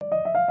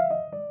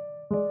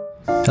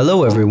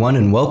Hello everyone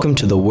and welcome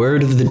to the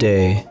Word of the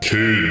Day.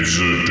 Kids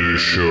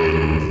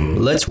Edition.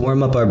 Let's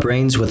warm up our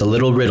brains with a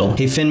little riddle.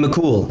 Hey Finn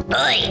McCool,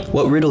 Oi!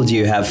 what riddle do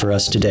you have for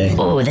us today?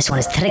 Oh, this one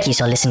is tricky,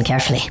 so listen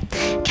carefully.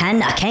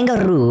 Can a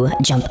kangaroo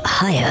jump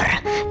higher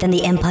than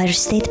the Empire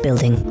State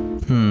Building?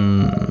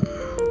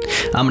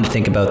 I'm gonna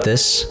think about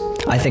this.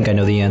 I think I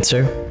know the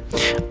answer.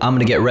 I'm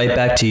gonna get right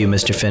back to you,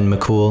 Mr. Finn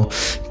McCool.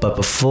 But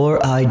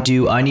before I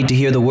do, I need to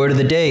hear the word of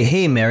the day.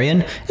 Hey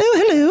Marion.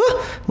 Oh,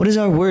 hello. What is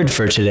our word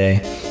for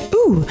today?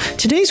 Ooh,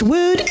 today's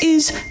word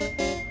is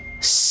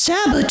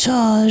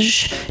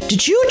sabotage.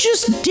 Did you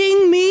just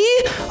ding me?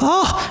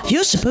 Oh,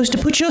 you're supposed to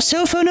put your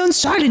cell phone on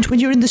silent when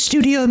you're in the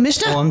studio,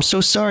 mister. Oh, I'm so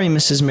sorry,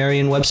 Mrs.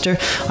 Marion Webster.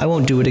 I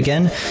won't do it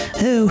again.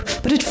 Oh,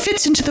 but it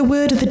fits into the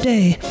word of the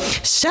day.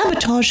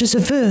 Sabotage is a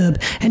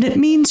verb, and it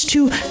means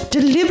to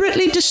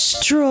deliberately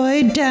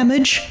destroy,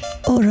 damage,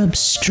 or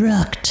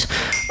obstruct.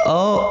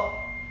 Oh,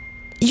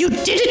 You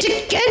did it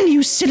again,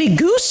 you silly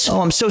goose!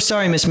 I'm so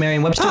sorry, Miss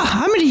Marion Webster.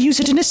 I'm going to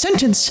use it in a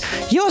sentence.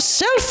 Your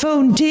cell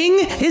phone ding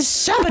is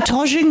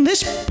sabotaging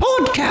this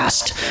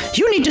podcast.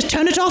 You need to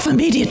turn it off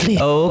immediately.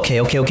 Oh,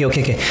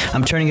 okay.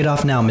 I'm turning it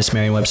off now, Miss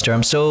Marion Webster.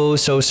 I'm so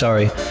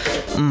sorry.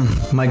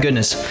 My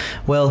goodness.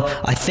 Well,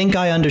 I think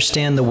I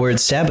understand the word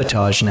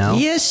sabotage now.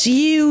 Yes,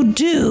 you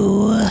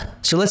do.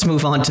 So let's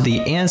move on to the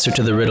answer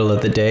to the riddle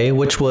of the day,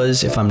 which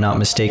was, if I'm not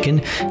mistaken,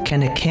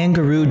 can a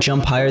kangaroo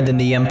jump higher than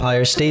the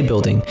Empire State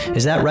Building?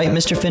 Is that right,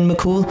 Mr. Finn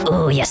McCool?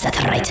 Oh, yes, that's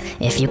right.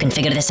 If you can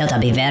figure this out, I'll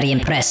be very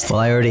impressed. Well,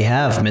 I already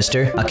have,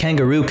 mister. A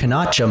kangaroo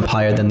cannot jump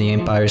higher than the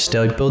Empire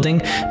State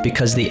Building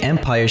because the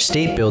Empire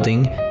State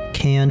Building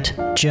can't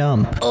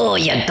jump. Oh,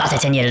 you got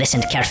it and you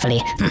listened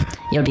carefully.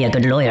 You'll be a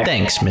good lawyer.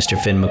 Thanks, Mr.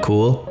 Finn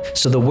McCool.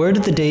 So the word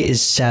of the day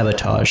is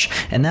sabotage,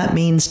 and that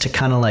means to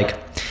kind of like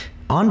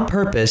on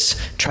purpose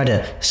try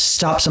to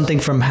stop something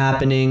from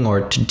happening or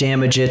to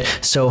damage it.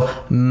 So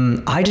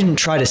I didn't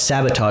try to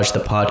sabotage the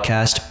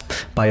podcast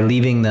by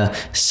leaving the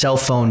cell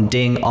phone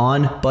ding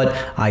on, but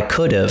I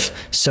could have.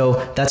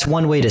 So that's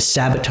one way to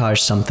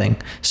sabotage something.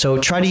 So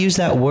try to use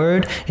that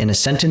word in a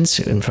sentence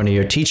in front of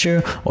your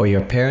teacher or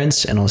your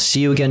parents, and I'll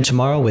see you again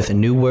tomorrow with a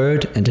new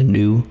word and a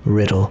new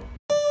riddle.